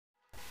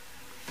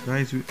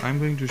Guys, I'm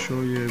going to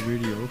show you a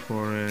video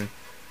for a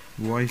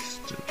voice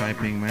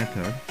typing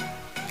method.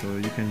 So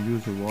you can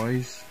use the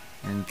voice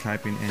and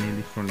type in any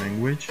different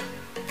language.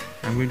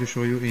 I'm going to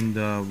show you in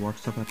the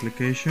WhatsApp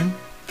application,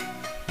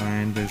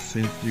 and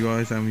since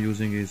device I'm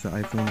using is the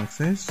iPhone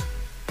XS,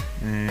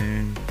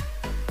 and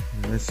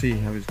let's see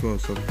how it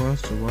goes. So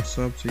first,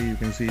 WhatsApp, see, you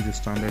can see the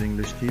standard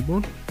English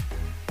keyboard.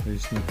 There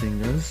is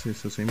nothing else,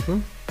 it's so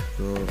simple.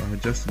 So I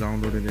just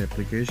downloaded the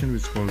application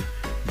which is called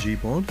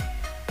Gboard,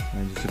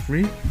 and it's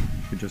free.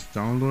 You just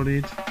download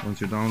it.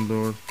 Once you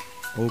download,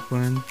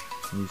 open,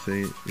 and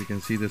you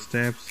can see the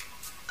steps,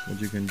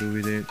 what you can do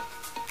with it.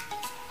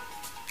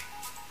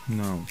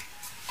 Now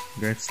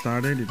get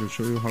started. It will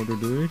show you how to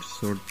do it.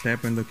 So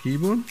tap on the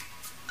keyboard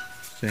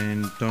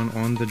and turn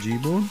on the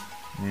Gboard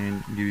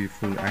and give you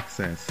full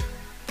access,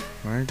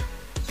 right?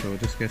 So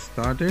just get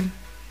started.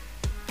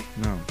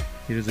 Now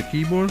here is the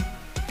keyboard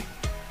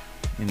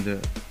in the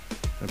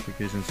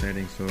application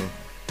settings. So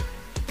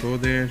go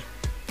there,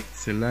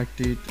 select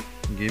it,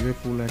 give it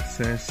full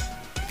access,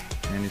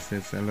 and it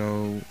says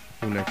allow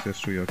full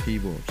access to your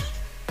keyboards.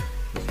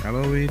 Just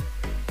allow it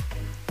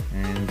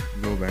and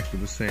go back to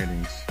the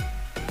settings.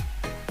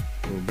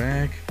 Go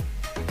back,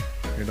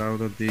 get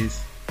out of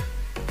this.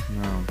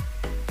 Now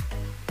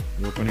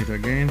open it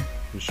again.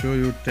 To show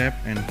you, tap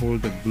and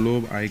hold the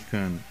globe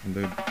icon and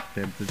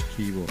tap the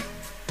keyboard.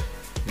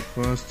 The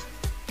first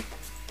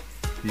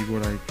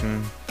keyboard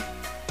icon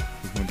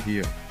is not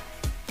here.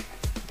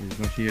 It's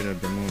not here at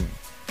the moment.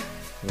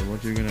 So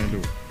what you're gonna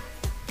do?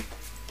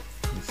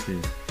 Let's see.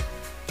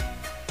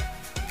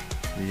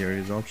 Here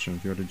is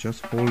options. You have to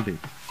just hold it.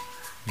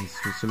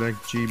 So select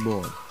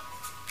Gboard.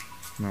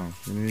 Now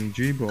in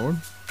Gboard,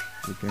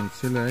 you can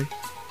select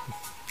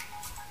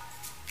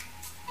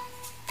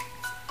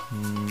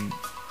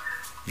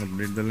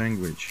update the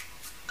language.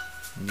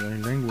 And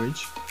then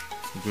language,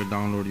 you can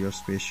download your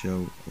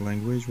special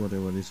language,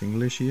 whatever is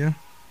English here.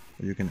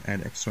 Or you can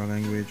add extra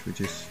language,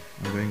 which is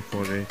I'm going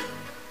for a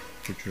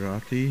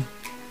Gujarati,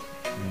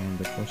 and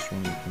the first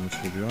one becomes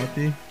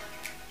Gujarati.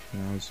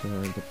 And also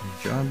the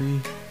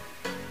Punjabi.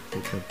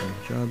 Put the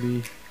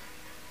Punjabi.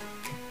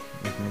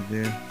 It's not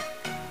there.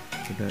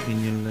 Put the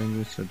Indian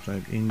language, so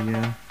type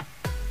India.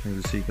 You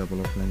will see a couple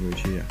of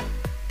language here,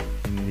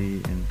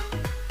 Hindi, and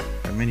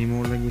many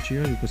more language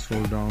here. You can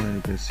scroll down and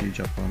you can see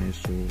Japanese,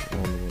 so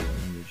all over the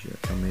language here,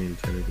 Tamil,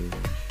 Telugu,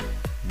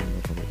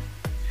 and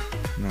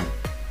now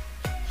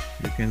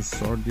you can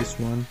sort this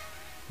one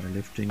by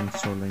lifting and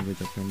sort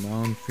language up and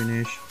down.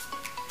 Finish.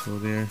 Go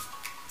there.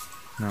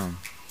 Now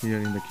here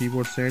in the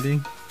keyboard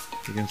setting,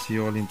 you can see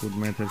all input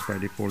methods by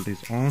default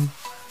is on,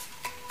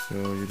 so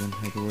you don't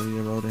have to worry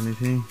about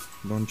anything.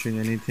 Don't change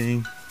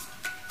anything.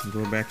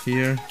 Go back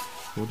here,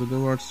 go to the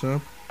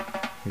WhatsApp.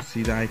 You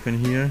see the icon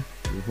here,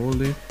 you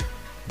hold it,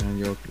 and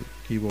your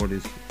keyboard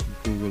is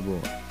Google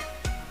board.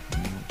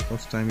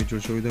 First time it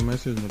will show you the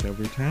message, not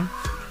every time.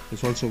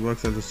 This also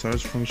works as a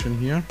search function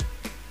here,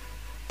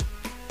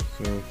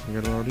 so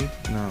forget about it.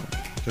 Now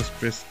just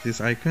press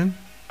this icon.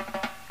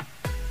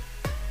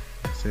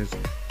 It says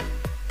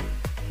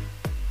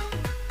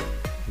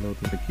hello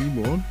to the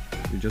keyboard.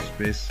 You just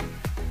press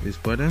this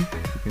button.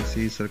 You can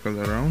see circle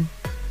around.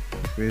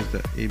 Press the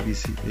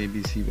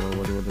ABC or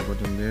whatever the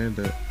button there.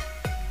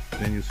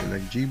 Then you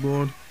select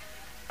Gboard.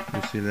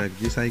 You select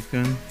this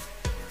icon,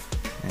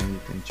 and you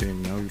can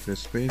change. Now you press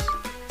space.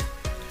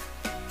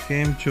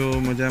 Kem cho,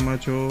 majama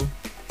cho,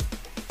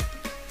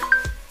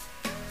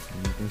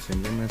 and you can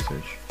send a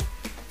message.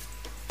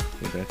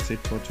 So that's it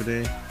for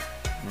today,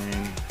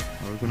 and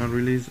we're gonna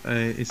release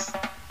it's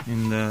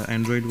in the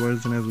Android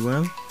version as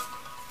well.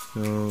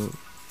 So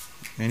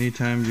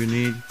anytime you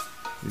need,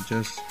 you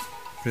just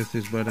press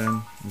this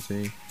button and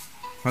say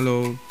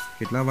hello,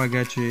 ketla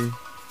vaga che,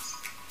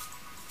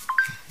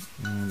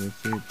 and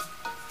that's it.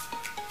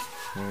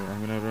 So I'm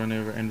gonna run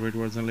an Android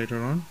version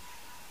later on,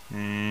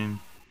 and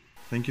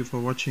thank you for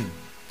watching.